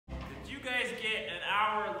guys get an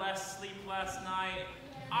hour less sleep last night?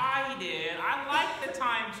 I did. I like the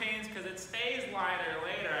time change because it stays lighter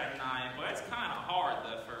later at night, but it's kind of hard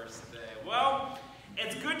the first day. Well,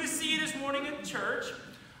 it's good to see you this morning at church.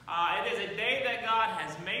 It is a day that God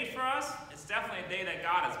has made for us. It's definitely a day that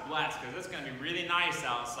God has blessed because it's going to be really nice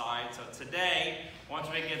outside. So today, once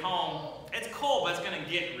we get home, it's cold, but it's going to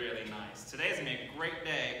get really nice. Today's going to be a great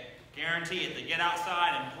day. Guarantee it, to get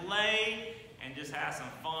outside and play and just have some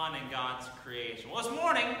fun in God's creation. Well, this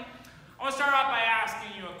morning, I want to start off by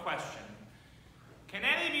asking you a question. Can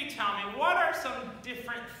any of you tell me what are some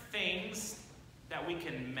different things that we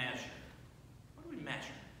can measure? What do we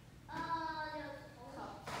measure?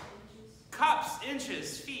 Cups,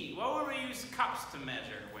 inches, feet. What would we use cups to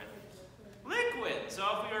measure with? Liquid. So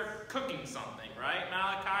if we were cooking something, right?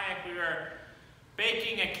 Malachi, if we were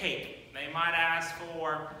baking a cake, they might ask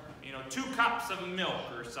for, 2 cups of milk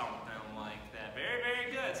or something like that. Very,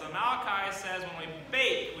 very good. So Malachi says when we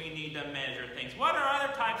bake, we need to measure things. What are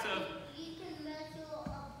other types of... You can measure a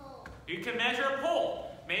pole. You can measure a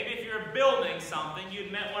pole. Maybe if you're building something,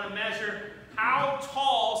 you'd want to measure how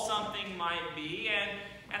tall something might be.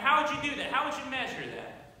 And how would you do that? How would you measure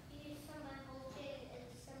that? Someone hold it and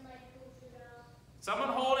somebody pulls it out. Someone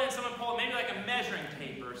hold it and someone pull it. Maybe like a measuring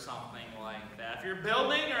tape or something like that. If you're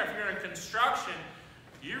building or if you're in construction,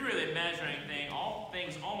 you're really measuring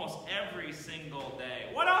things almost every single day.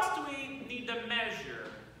 What else do we need to measure?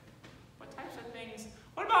 What types of things?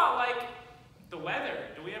 What about like the weather?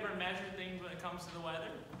 Do we ever measure things when it comes to the weather?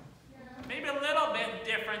 No. Maybe a little bit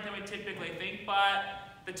different than we typically think, but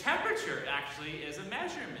the temperature actually is a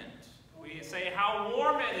measurement. We say how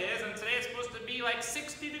warm it is, and today it's supposed to be like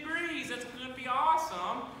 60 degrees. It's going to be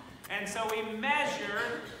awesome. And so we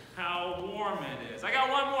measure how warm it is. I got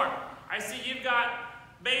one more. I see you've got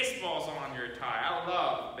baseballs on your tie. I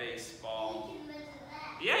love baseball. You can measure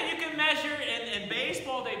that. Yeah, you can measure. In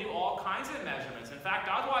baseball, they do all kinds of measurements. In fact,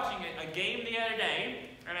 I was watching a game the other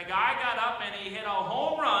day, and a guy got up and he hit a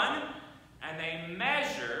home run, and they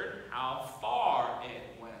measured how far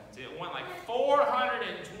it went. It went like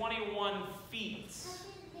 421 feet.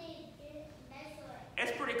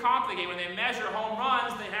 It's pretty complicated. When they measure home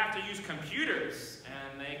runs, they have to use computers,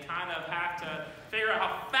 and they kind of have to figure out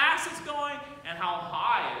how fast it's going and how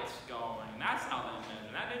high it's going. That's how they measure.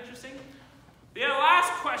 Isn't that interesting? The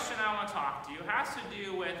last question I want to talk to you has to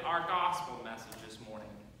do with our gospel message this morning.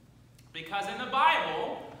 Because in the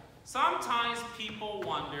Bible, sometimes people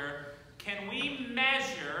wonder, can we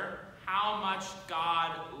measure how much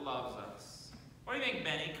God loves us? What do you think,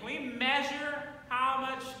 Benny? Can we measure how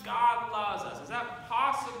much God loves us? Is that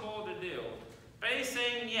possible to do? Benny's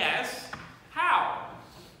saying yes. How?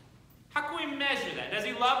 How can we measure that? Does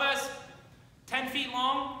he love us 10 feet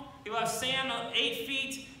long? He loves Sam 8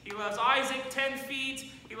 feet. He loves Isaac 10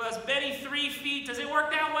 feet. He loves Betty 3 feet. Does it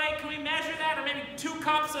work that way? Can we measure that? Or maybe 2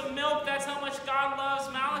 cups of milk, that's how much God loves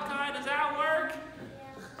Malachi. Does that work?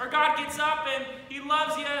 Or God gets up and he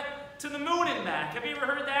loves you to the moon and back. Have you ever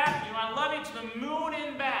heard that? I love you to the moon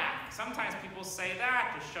and back. Sometimes people say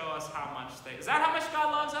that to show us how much they... Is that how much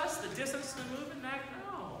God loves us? The distance to the moon and back?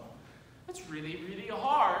 No. It's really, really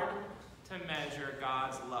hard to measure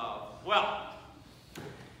God's love. Well,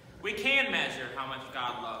 we can measure how much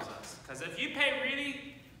God loves us. Because if you pay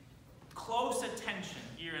really close attention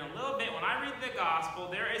here in a little bit, when I read the gospel,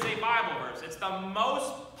 there is a Bible verse. It's the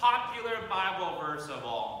most popular Bible verse of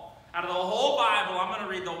all. Out of the whole Bible, I'm going to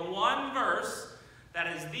read the one verse that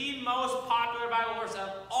is the most popular Bible verse of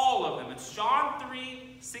all of them. It's John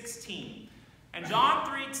 3:16. And John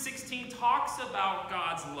 3:16 talks about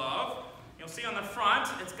God's love. You'll see on the front,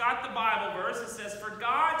 it's got the Bible verse. It says, "For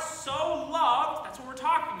God so loved," that's what we're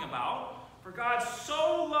talking about, "for God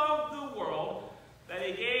so loved the world that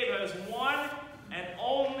he gave his one and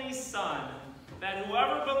only Son, that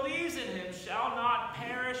whoever believes in him shall not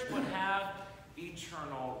perish but have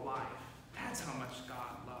eternal life." That's how much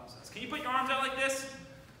God loves us. Can you put your arms out like this?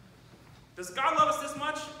 Does God love us this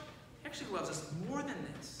much? He actually loves us more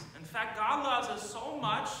than this. In fact, God loves us so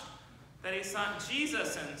much that he sent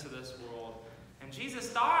Jesus into this world. And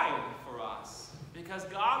Jesus died for us. Because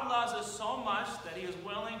God loves us so much that he was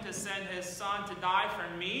willing to send his Son to die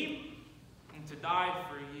for me and to die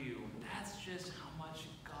for you. That's just how much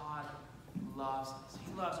God loves us.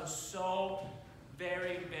 He loves us so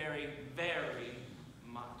very, very, very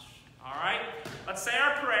much. All right? Let's say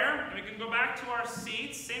our prayer, and we can go back to our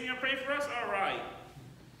seats. Sam, you going to pray for us? All right.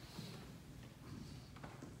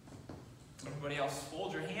 Everybody else,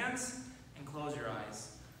 fold your hands and close your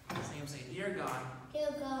eyes. Sam, say, "Dear God,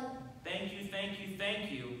 Dear God, thank you, thank you,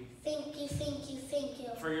 thank you thank you, thank you, thank you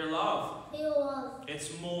for your love. for your love.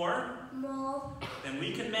 It's more More than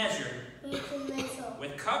we can measure. We can measure.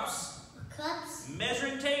 With cups, Cups,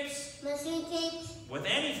 measuring tapes, measuring tapes, with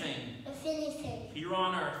anything if anything. here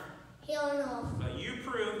on earth. Here on earth. But you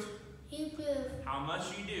proved You prove how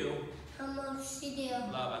much you do how much you do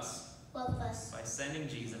love us love us by sending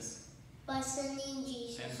Jesus. by sending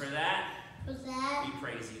Jesus. And for that, For that, we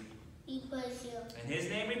praise you. we praise you. In his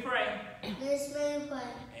name we pray. In His name we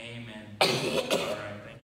pray. Amen. All right.